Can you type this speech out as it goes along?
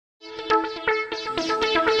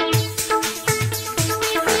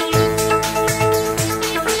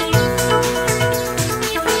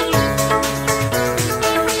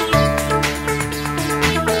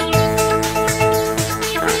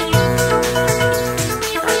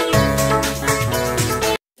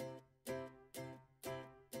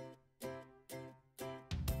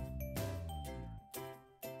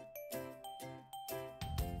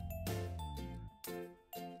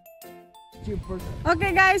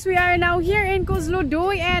Okay guys, we are now here in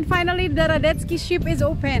Kozloduy and finally the RADETSKY ship is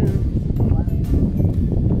open.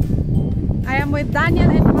 I am with Daniel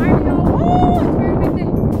and Mario. Oh, it's very windy.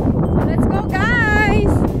 So let's go guys!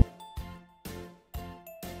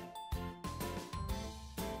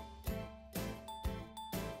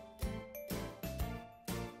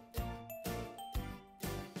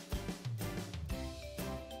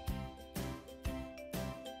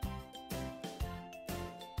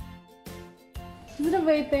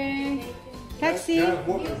 Здравейте! Как си?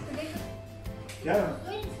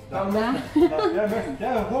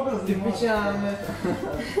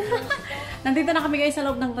 Nandito na kami guys sa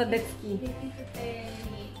loob ng RADETSKY.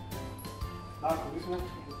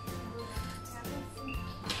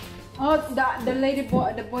 Oh, the lady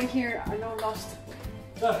boy, the boy here, I know, lost.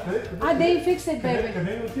 Ah, they fixed it, baby.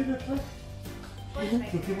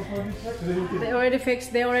 They already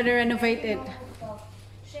fixed, they already renovated.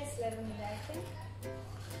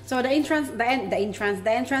 So the entrance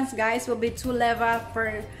guys will be 2 leva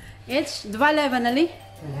per each. 2 leva nali.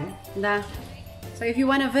 So if you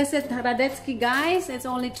want to visit RADETSKY guys, it's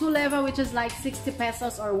only 2 leva, which is like 60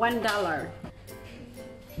 pesos or $1.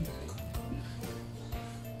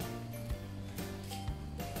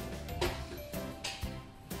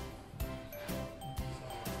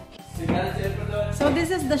 So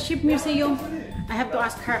this is the ship museum. I have to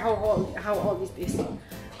ask her how old is this.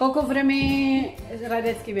 Колко време е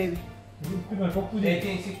RADETSKY, baby?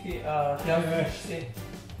 1860.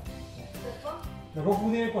 На колко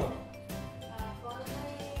години е път?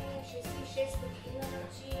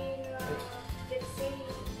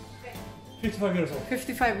 55 years old.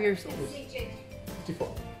 55 years old. 54.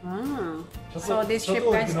 Ah. So this ship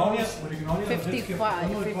guys is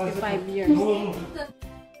 55 years.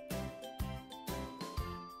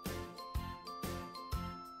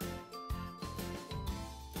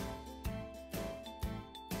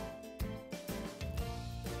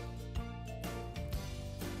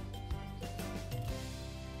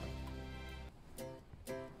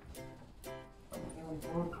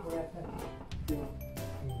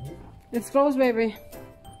 It's closed, baby.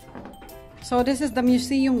 So this is the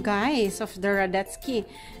museum, guys, of the RADETSKY.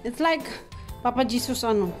 It's like Papa Jesus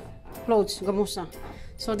clothes, gamusa.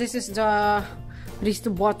 So this is the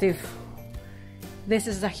Ristobotiv. This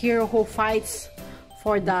is the hero who fights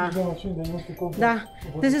for this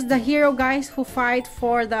is the hero, guys, who fight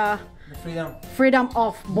for the freedom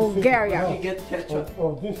of Bulgaria.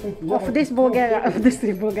 Of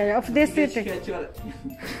this city.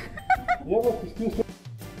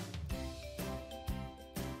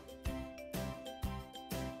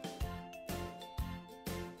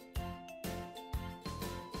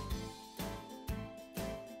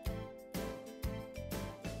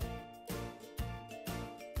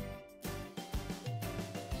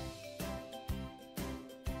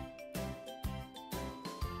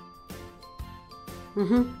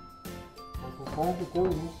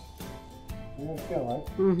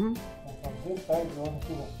 And from this side you only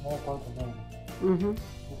see the small part of Belgium.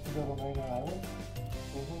 This is the Romanian island.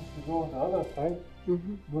 And if you go on the other side,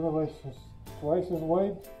 Budapest is twice as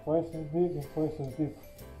wide, twice as big, and twice as deep.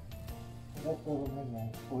 And that's the Romanian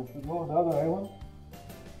island. So if you go on the other island,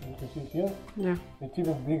 you can see here, it's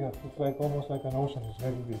even bigger. It's like almost like an ocean. It's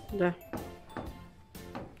very big. Yeah.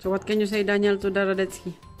 So what can you say, Daniel, to the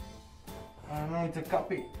RADETSKY? I don't know, it's a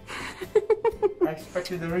copy. I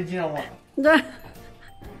expected the original one.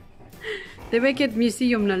 They make it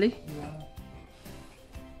museum, nali?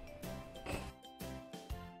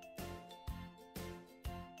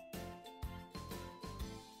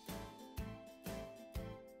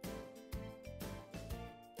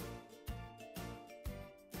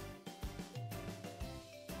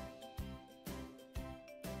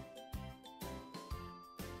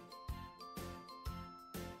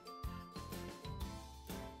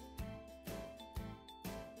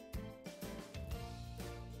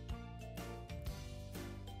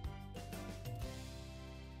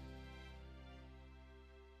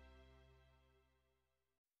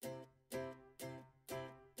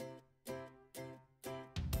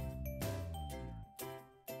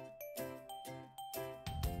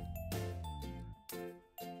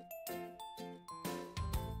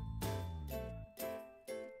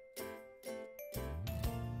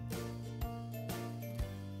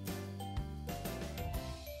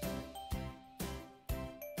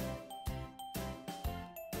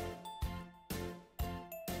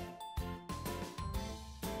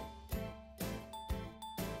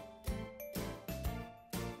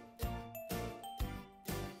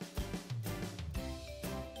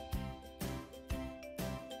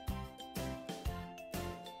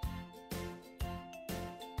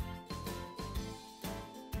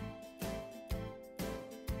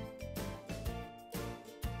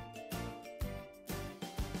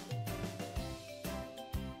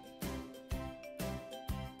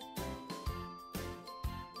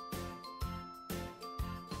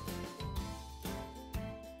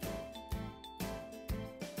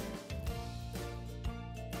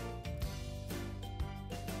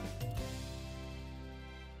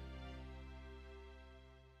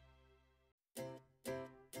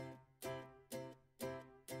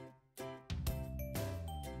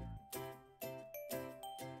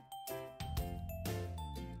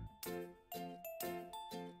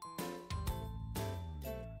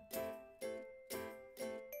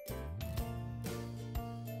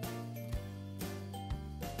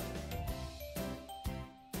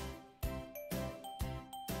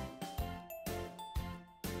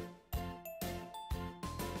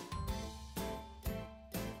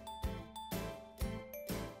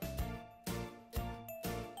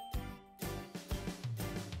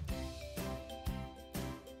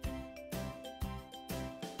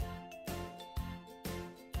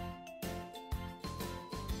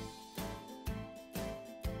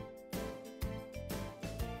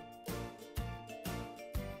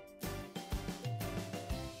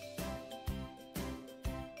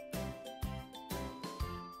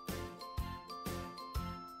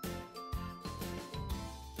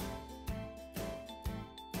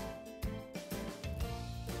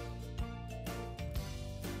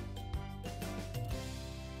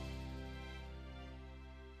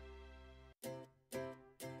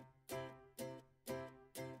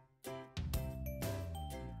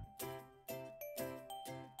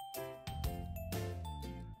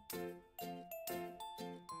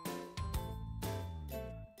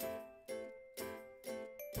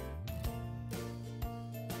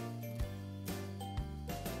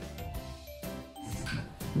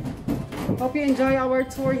 Hope you enjoy our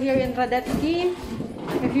tour here in Radetsky.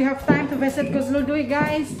 If you have time to visit Kozloduy,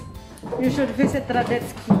 guys, you should visit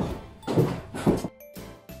Radetsky.